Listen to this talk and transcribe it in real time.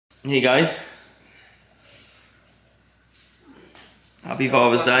Here you go. Happy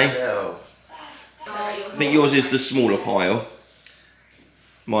Father's Day. I think yours is the smaller pile.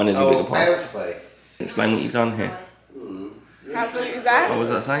 Mine is the bigger pile. Explain what you've done here. How cute is that? What was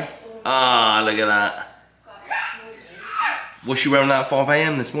that say? Ah, look at that. Was she wearing that at 5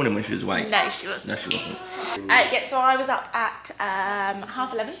 AM this morning when she was awake? No, she wasn't. No, she wasn't. Yeah, so I was up at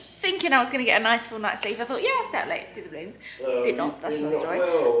 11:30, thinking I was going to get a nice full night's sleep. I thought, yeah, I'll stay up late, do the balloons. Did not, that's another story.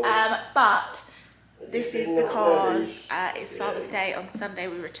 But this is because it's Father's Day on Sunday.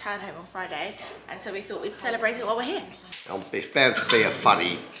 We return home on Friday, and so we thought we'd celebrate it while we're here. It's bound to be a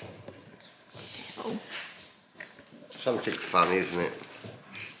funny... Something funny, isn't it?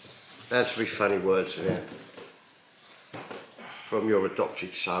 Bound to be funny words in it. From your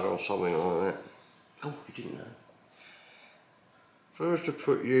adopted son or something like that. Oh, you didn't know. First to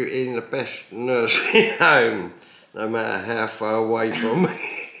put you in the best nursing home, no matter how far away from me.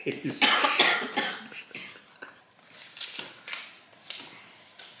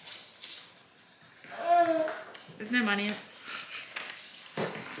 There's no money in it.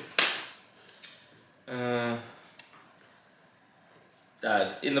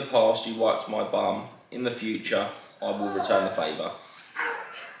 Dad, in the past you wiped my bum. In the future, I will return the favour.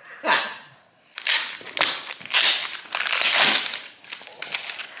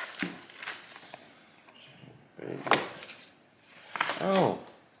 Oh.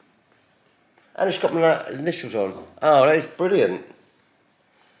 And it's got my initials on. Oh, that is brilliant.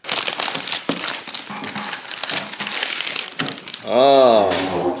 Oh.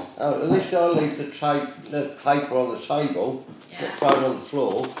 Oh, at least I'll leave the paper on the table, not thrown on the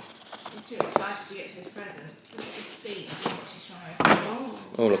floor. He's too excited to get to his presents. Look at his feet. What she's trying to open.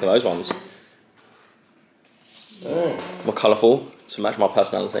 Oh, look at those ones. Oh. More colourful to match my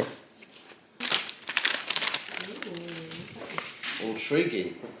personality.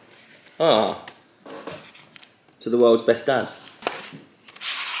 Intriguing. Ah. To the world's best dad.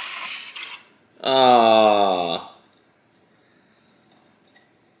 Ah.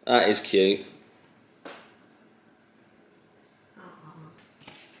 That is cute.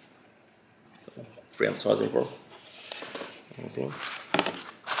 Free advertising for us. I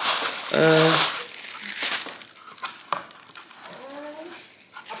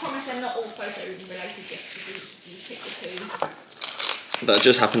promise they're not all photo-related gifts. You pick the two. That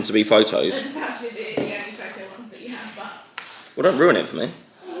just happened to be photos. They just have to be the only photo ones that you have, but... Well, don't ruin it for me.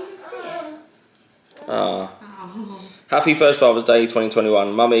 You can see it. Ah. Oh. Happy first Father's Day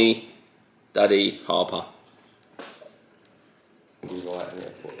 2021. Mummy, Daddy, Harper.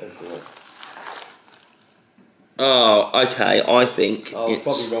 Oh, okay. I think I was it's...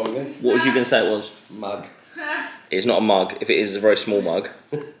 probably wrong then. What was you going to say it was? Mug. It's not a mug. If it is, it's a very small mug.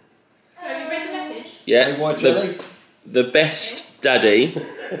 So have you read the message? Yeah. Hey, white jelly? The best daddy.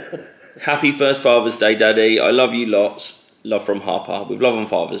 Happy first Father's Day, Daddy. I love you lots. Love from Harper. With love on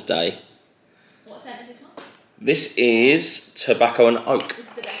Father's Day. What scent is this one? This is tobacco and oak. This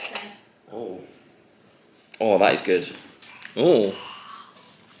is the best scent. Oh. Oh, that is good. Oh.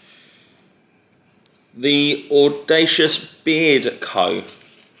 The Audacious Beard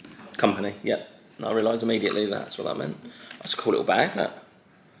Company. Yep. I realised immediately that's what that meant. That's a cool little bag, isn't it?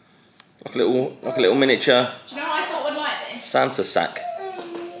 Like a little miniature. Do you know what I thought would like this? Santa sack.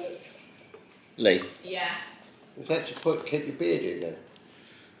 Lee. Yeah. Is that to keep your beard in then?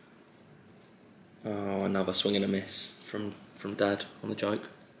 Oh, another swing and a miss from Dad on the joke.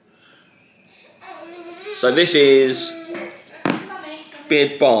 So this is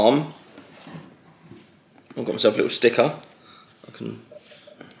beard balm. I've got myself a little sticker I can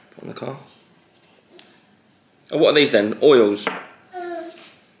put on the car. Oh, what are these then? Oils.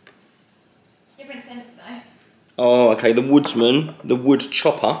 Different scents though. Oh, okay. The Woodsman, the Wood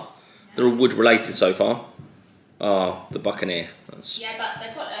Chopper. They're all wood related so far. Oh, the Buccaneer. That's... Yeah, but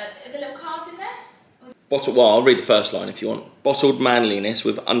they've got the little cards in there. Well, I'll read the first line if you want. Bottled manliness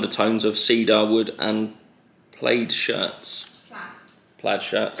with undertones of cedar, wood and plaid shirts. Plaid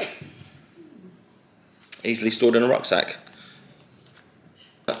shirts. Easily stored in a rucksack.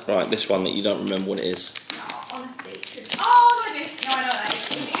 Right, this one that you don't remember what it is. No, honestly. Oh, no, I do. No, I know what that is.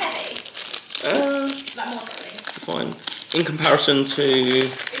 Is it heavy? Like more heavy. Fine. In comparison to...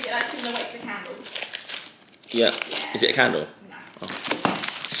 Is it like similar weight to a candle? Yeah. Yeah. Is it a candle? No. Oh.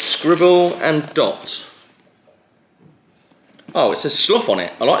 Scribble and dot. Oh, it says sloth on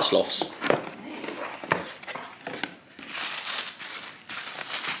it. I like sloths.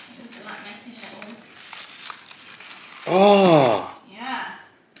 Oh. Yeah.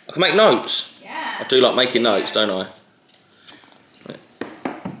 I can make notes. Yeah. I do like making notes, don't I? Right.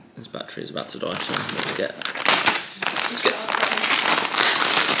 This battery is about to die, so let's get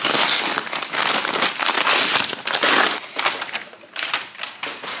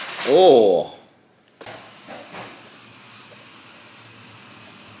Oh.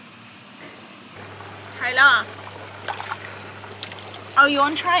 Hola. Oh, you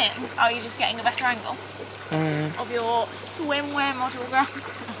on trying? Oh, you're just getting a better angle of your swimwear model girl.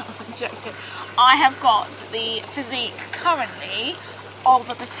 I'm joking. I have got the physique currently of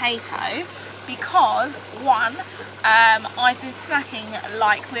a potato because one, I've been snacking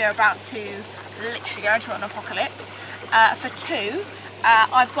like we're about to literally go into an apocalypse. For two,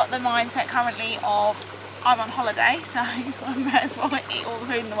 I've got the mindset currently of I'm on holiday, so I may as well eat all the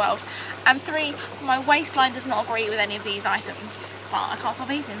food in the world. And three, my waistline does not agree with any of these items, but I can't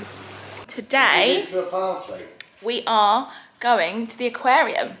stop eating. Today, we are going to the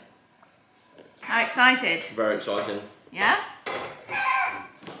aquarium. How excited? Very exciting. Yeah?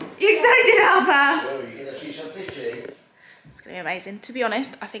 You excited, Harper? Oh, you're going to see some fishy. It's going to be amazing. To be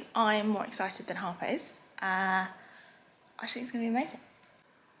honest, I think I'm more excited than Harper is. I just think it's going to be amazing.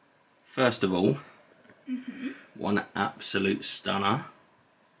 First of all, one absolute stunner.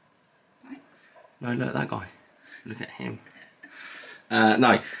 Thanks. No, look at that guy. Look at him.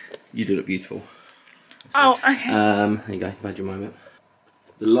 No, you do look beautiful. Oh, okay. There you go, you've had your moment.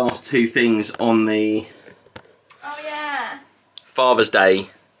 The last two things on the Oh, yeah. Father's Day,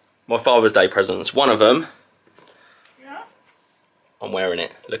 my Father's Day presents. One of them, Yeah? I'm wearing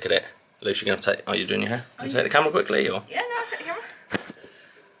it. Look at it. Luce, you're going to take... Oh, you're doing your hair? Can you take the camera quickly, or...? Yeah, no, I'll take the camera.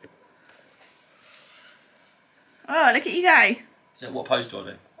 Oh, look at you go. So what pose do I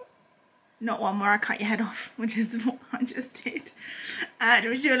do? Not one where I cut your head off, which is what I just did. Do you want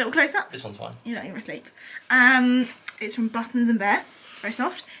me to do a little close up? This one's fine. You know, you're asleep. It's from Buttons and Bear. Very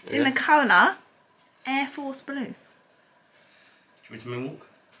soft. It's in Yeah. the colour Air Force Blue. Should we moonwalk?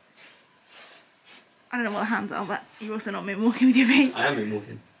 I don't know what the hands are, but you're also not moonwalking with your feet. I am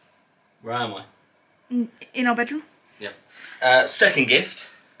moonwalking. Where am I? In our bedroom. Yep. Second gift.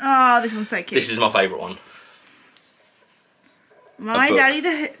 Oh, this one's so cute. This is my favourite one. My book. Daddy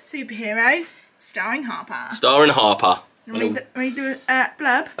the Superhero, starring Harper. Starring Harper. Read the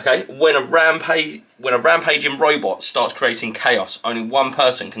blurb. Okay, when a rampaging robot starts creating chaos, only one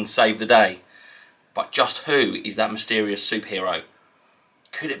person can save the day. But just who is that mysterious superhero?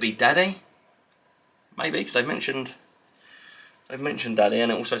 Could it be Daddy? Maybe, because they've mentioned Daddy,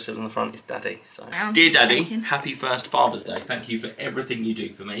 and it also says on the front it's Daddy. So, dear Daddy, happy first Father's Day. Thank you for everything you do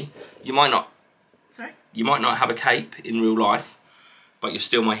for me. You might not have a cape in real life, but you're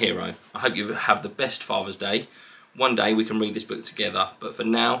still my hero. I hope you have the best Father's Day. One day we can read this book together, but for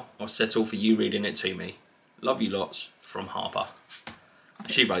now, I'll settle for you reading it to me. Love you lots, from Harper.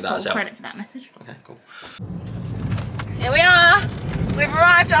 She wrote that herself. Credit for that message. Okay, cool. Here we are. We've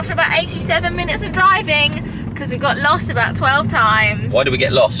arrived after about 87 minutes of driving because we got lost about 12 times. Why did we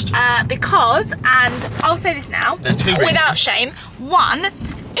get lost? Because, and I'll say this now, There's two reasons. without shame. One,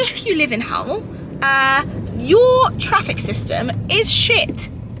 if you live in Hull, your traffic system is shit.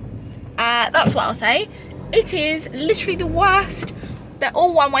 That's what I'll say. It is literally the worst. They're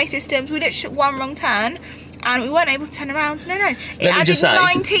all one-way systems. We literally took one wrong turn and we weren't able to turn around. No. It added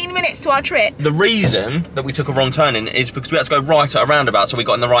 19 minutes to our trip. The reason that we took a wrong turn in is because we had to go right at a roundabout, so we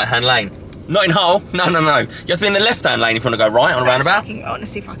got in the right-hand lane. Not in Hull. No. You have to be in the left-hand lane if you want to go right on a roundabout. That's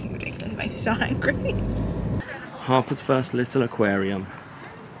honestly fucking ridiculous. It makes me so angry. Harper's first little aquarium.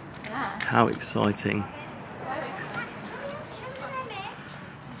 Yeah. How exciting.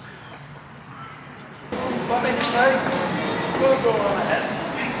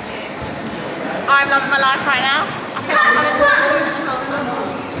 I'm loving my life right now.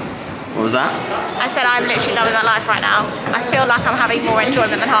 What was that? I said I'm literally loving my life right now. I feel like I'm having more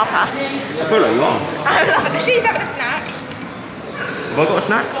enjoyment than Harper. I feel like you are. I'm loving it. She's having a snack. Have I got a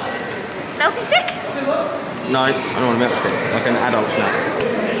snack? Melty stick? No, I don't want a milk stick. Like an adult snack.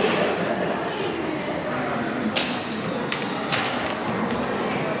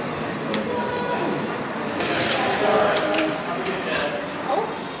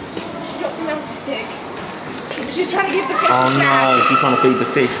 She's trying to give the fish a Oh snack. no, she's trying to feed the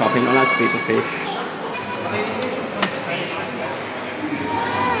fish. I think I'm allowed to feed the fish.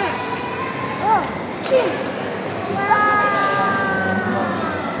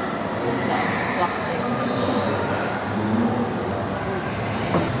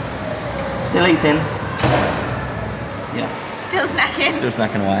 Still eating? Yeah. Still snacking. Still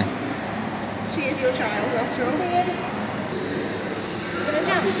snacking away. She is your child, after all. You're gonna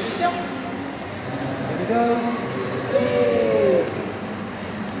jump. Here we go.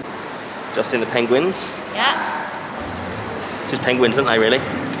 Just in the penguins. Yeah. Just penguins, aren't they, really?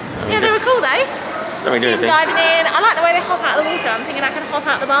 Yeah, they were cool though. Don't really do anything. Diving in. I like the way they hop out of the water. I'm thinking I can hop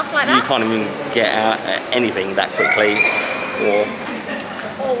out the bath like You that. can't even get out anything that quickly or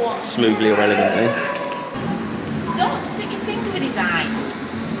smoothly or elegantly. Don't stick your finger in his eye.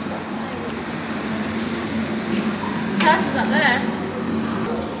 Turtle's up there.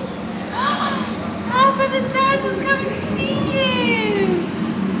 Oh, but the turtle's coming to see you.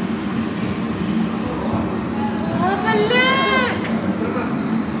 Have a look.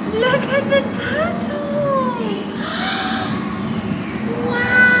 Look at the turtle.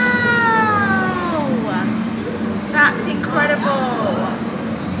 Wow. That's incredible.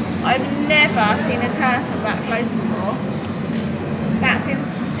 I've never seen a turtle that close before. That's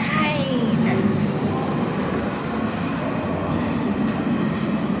insane.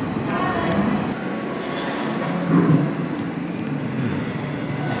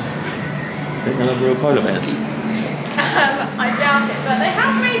 I think they're real polar bears. I doubt it, but they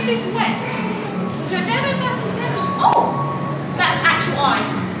have made this wet, which I don't know if that's intentional. Oh, that's actual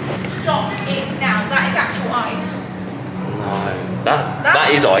ice. Stop it now. That is actual ice. No, that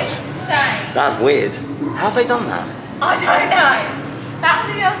is ice. Insane. That's weird. How have they done that? I don't know. That was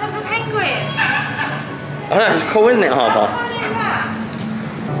the other side of the penguins. Oh, that's cool, isn't it, Harper? How funny is that?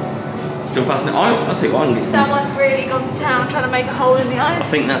 Still fascinating. I'll take one. Someone's really gone to town trying to make a hole in the ice. I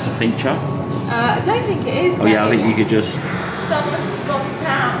think that's a feature. I don't think it is. Oh yeah, I think you could just. Someone's just gone to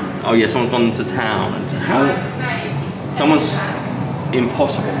town. Oh yeah, someone's gone to town and how? Someone's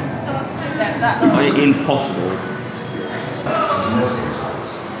impossible. Someone's stood there for that long. Oh yeah, impossible. Of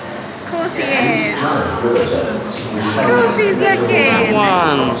course he is. Of course he's looking.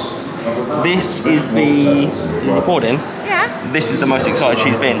 One. This is the recording. Yeah. This is the most excited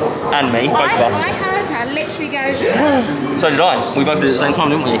she's been, and me, both of us. I heard her literally go. So did I. We both did it at the same time,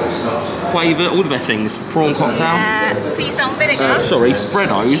 didn't we? Quaver, all the best things. Prawn cocktail. Sea salt vinegar. Sorry,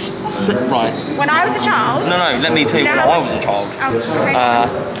 Freddo's. Right. When I was a child. No, let me tell you when I was a child. Oh, okay.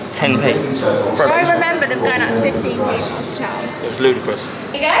 10p. I Freddo's. remember them going up to 15p when I was a child. It was ludicrous.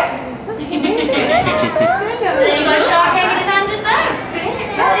 There you go. And then you've got a shark egg in his hand just there.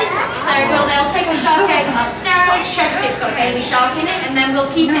 So they'll take the shark egg upstairs, check if it's got a baby shark in it, and then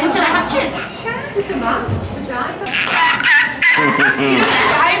we'll keep it until it hatches.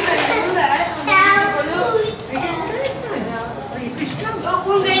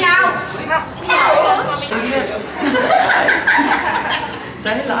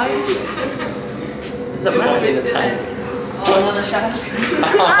 Say hello. There's a man in the tank. Oh,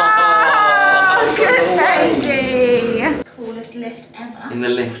 good baby. Coolest lift ever. In the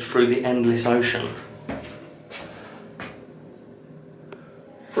lift through the endless ocean.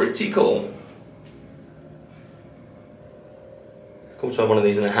 Pretty cool. Cool to have one of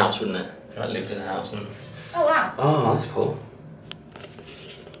these in a house, wouldn't it? If I lived in a house and. Oh wow. Oh, that's cool.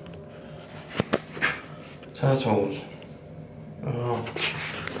 Turtles. Oh.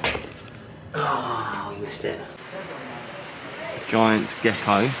 Oh, we missed it. Giant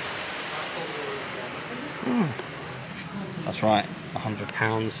gecko. That's right,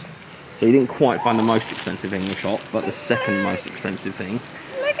 £100. So you didn't quite find the most expensive thing in the shop, but the second most expensive thing.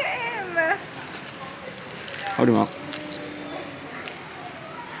 Look at him. Hold him up.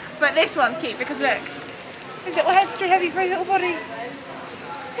 But this one's cute because look, his little head's too heavy for his little body.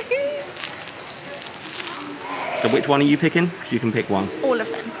 So which one are you picking? Because you can pick one. All of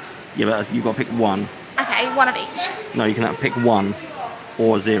them. Yeah, but you've got to pick one. Okay, one of each. No, you can pick one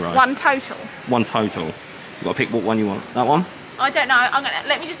or zero. One total. One total. You've got to pick what one you want. That one? I don't know. I'm gonna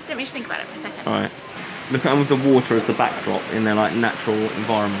let me just think about it for a second. All right. Look at them with the water as the backdrop in their like natural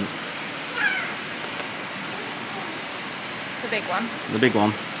environment. The big one. The big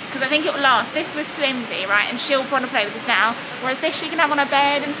one. Because I think it will last. This was flimsy, right? And she'll want to play with this now. Whereas this she can have on her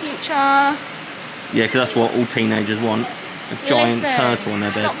bed in the future. Yeah, because that's what all teenagers want. A giant turtle on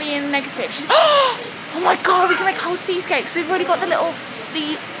their bed. Stop being negative. Oh my god, we can make a whole seascape. So we've already got the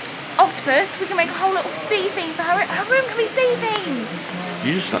octopus. We can make a whole little sea theme for her. Her room can be sea themed.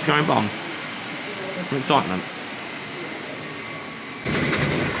 You just stuck your own bum. Some excitement.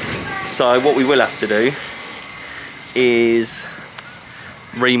 So what we will have to do is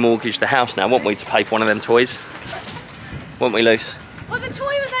remortgage the house now, won't we, to pay for one of them toys? Won't we, Luce? Well, the toy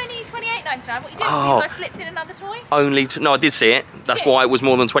was only £28.99. What you didn't see was I slipped in another toy. No, I did see it. That's why it was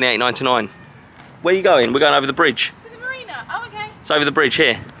more than £28.99. Where are you going? We're going over the bridge. To the marina. Oh, okay. It's over the bridge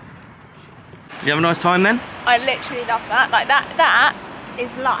here. Did you have a nice time then? I literally love that. Like that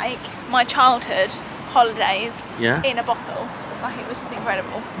is like my childhood holidays in a bottle. Like it was just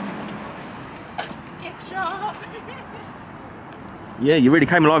incredible. Gift shop. Yeah, you really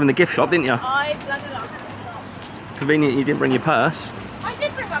came alive in the gift shop, didn't you? I bloody love it. Convenient you didn't bring your purse. I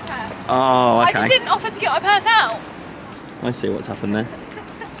did bring my purse. Oh, okay. I just didn't offer to get my purse out. I see what's happened there.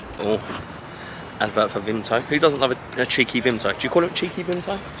 Oh. advert for Vimto. Who doesn't love a cheeky Vimto? Do you call it cheeky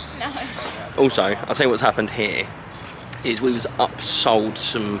Vimto? No. Also, I'll tell you what's happened here is we was upsold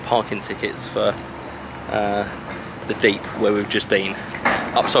some parking tickets for the Deep where we've just been.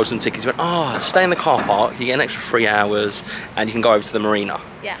 Upsold some tickets. Went, stay in the car park. You get an extra 3 hours, and you can go over to the marina.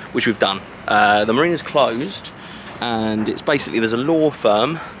 Yeah. Which we've done. The marina's closed, and it's basically there's a law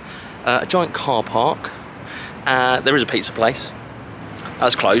firm, a giant car park. There is a pizza place.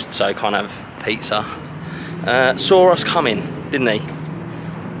 That's closed, so can't have pizza. Saw us coming, didn't he?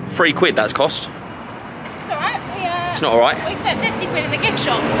 £3 that's cost. It's alright. It's not alright. We spent 50 quid in the gift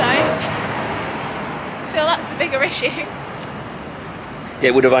shop, so I feel that's the bigger issue. Yeah,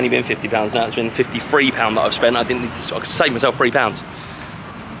 it would have only been £50. Now it's been £53 that I've spent. I didn't need to. I could save myself £3.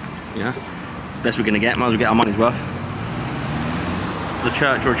 Yeah, it's the best we're gonna get. Might as well get our money's worth. There's a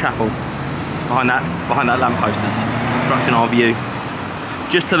church or a chapel behind that lamppost is obstructing our view.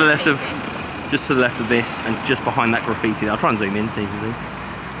 Just to the left of this, and just behind that graffiti. I'll try and zoom in so you can see.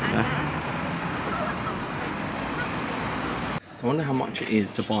 Yeah. So I wonder how much it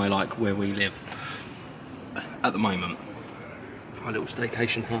is to buy like where we live at the moment. Our little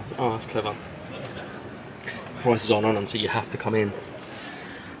staycation house. Oh, that's clever. Prices aren't on them, so you have to come in.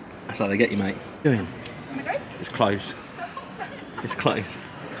 That's how they get you, mate. What are you doing? It's closed. It's closed.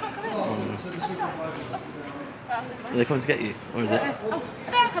 Are they coming to get you? Or is it? Oh,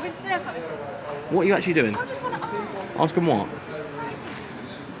 they are coming. They are coming. What are you actually doing? I just want to ask. Ask them what?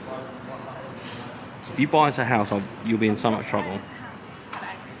 If you buy us a house, you'll be in so much trouble.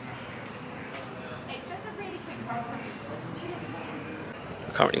 It's just a really quick one.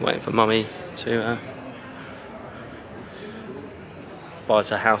 We're currently waiting for Mummy to buy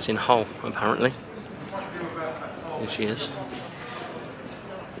us a house in Hull, apparently. Here she is.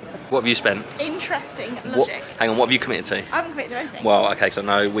 What have you spent? Interesting logic. What, hang on, what have you committed to? I haven't committed to anything. Well, okay, so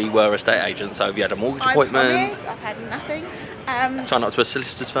no, we were estate agents, so have you had a mortgage appointment? I promise, I've had nothing. Sign up to a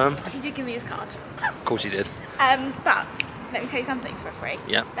solicitor's firm? He did give me his card. Of course he did. But let me tell you something for free.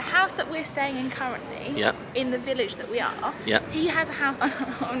 Yeah. The house that we're staying in currently, Yeah. in the village that we are, Yeah. he has a house.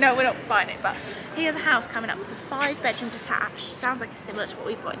 Oh, no, we're not buying it, but he has a house coming up. It's a 5-bedroom detached. Sounds like it's similar to what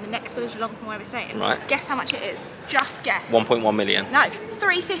we've got in the next village along from where we're staying. Right. Guess how much it is? Just guess. 1.1 million. No,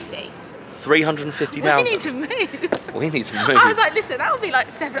 350. 350,000. We need to move. We need to move. I was like, listen, that would be like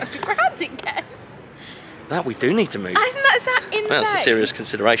 700 grand again. That we do need to move. Isn't that insane? That's a serious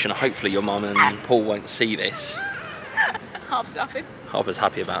consideration. Hopefully your mum and Paul won't see this. Harper's laughing. Harper's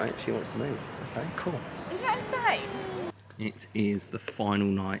happy about it. She wants to move. Okay, cool. Isn't that insane? It is the final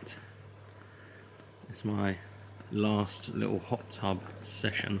night. It's my last little hot tub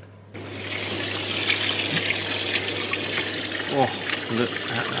session. Oh, look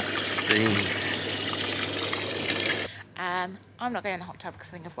at that steam. I'm not going in the hot tub because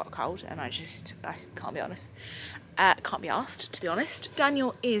I think I've got a cold and I can't be honest. Can't be asked, to be honest.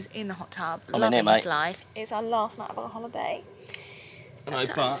 Daniel is in the hot tub, loving his life. It's our last night of our holiday. I know,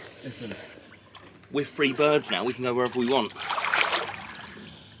 but listen, we're free birds now. We can go wherever we want.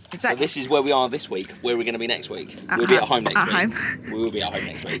 Exactly. So this is where we are this week. Where are we going to be next week? We'll be at home next week. We will be at home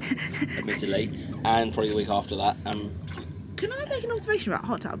next week, admittedly, and probably the week after that. Can I make an observation about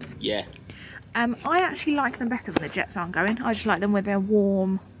hot tubs? Yeah. I actually like them better when the jets aren't going. I just like them with their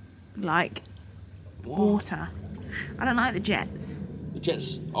warm, like, water. I don't like the jets. The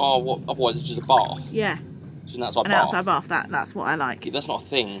jets are what? Otherwise, it's just a bath. Yeah. It's an outside An bath. outside bath. That's what I like. That's not a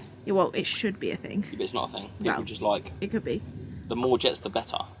thing. Yeah, well, it should be a thing. Yeah, but it's not a thing. People Well, just like. It could be. The more jets, the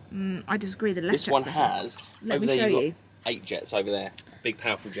better. I disagree. The less This jets, one the has. Let over me there show you've you. got 8 jets over there. Big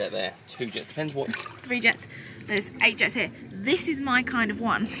powerful jet there. 2 jets. Depends what. 3 jets. There's 8 jets here. This is my kind of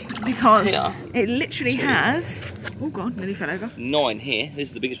one because Here. it literally has. Oh god, nearly fell over. 9 here. This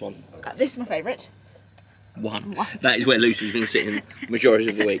is the biggest one. This is my favourite. 1. That is where Lucy's been sitting majority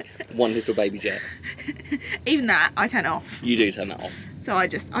of the week. 1 little baby jet. Even that, I turn off. You do turn that off. So I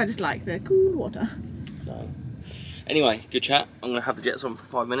just like the cool water. So, anyway, good chat. I'm gonna have the jets on for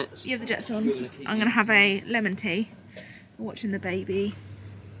 5 minutes. You have the jets on. I'm gonna have a lemon tea. Watching the baby.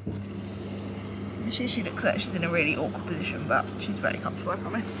 She looks like she's in a really awkward position, but she's very comfortable, I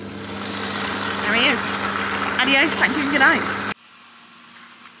promise. There he is. Adios, thank you and good night.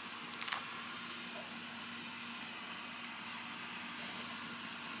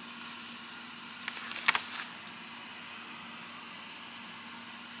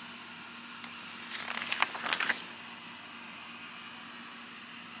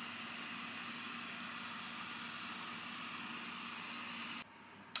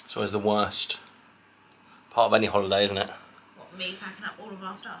 It's always the worst part of any holiday, isn't it? me packing up all of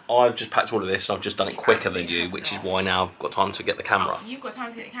our stuff. I've just packed all of this. I've just done it quicker than you, which is why now I've got time to get the camera. Oh, you've got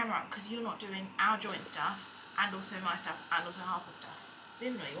time to get the camera up because you're not doing our joint stuff and also my stuff and also Harper's stuff.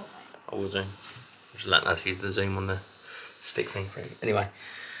 Zoom no, you won't, mate. I will zoom. I'm just letting us use the zoom on the stick thing. Anyway,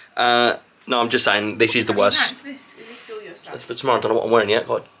 no, I'm just saying this is the worst. Is this still your stuff? That's for tomorrow. I don't know what I'm wearing yet.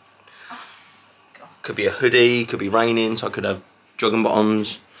 God. Could be a hoodie, could be raining, so I could have jogging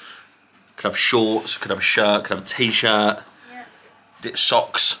bottoms, could have shorts, could have a shirt, could have a t-shirt,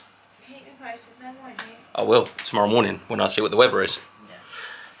 socks. Keep me posted then, won't you? I will, tomorrow morning when I see what the weather is. Yeah.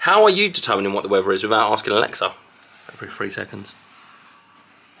 How are you determining what the weather is without asking Alexa every 3 seconds?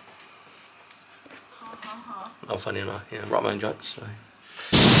 Oh, funny enough, yeah, write my own jokes. So.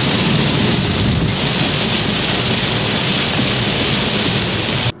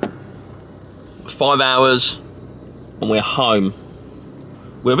 Five hours and we're home.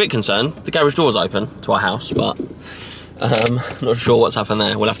 We're a bit concerned. The garage door's open to our house, but not sure what's happened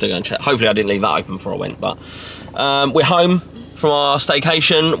there. We'll have to go and check. Hopefully I didn't leave that open before I went, but we're home from our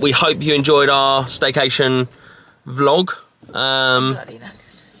staycation. We hope you enjoyed our staycation vlog. Bloody knackered.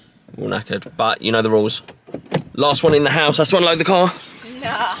 We're knackered, but you know the rules. Last one in the house has to unload the car.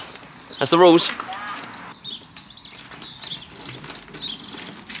 Nah. That's the rules.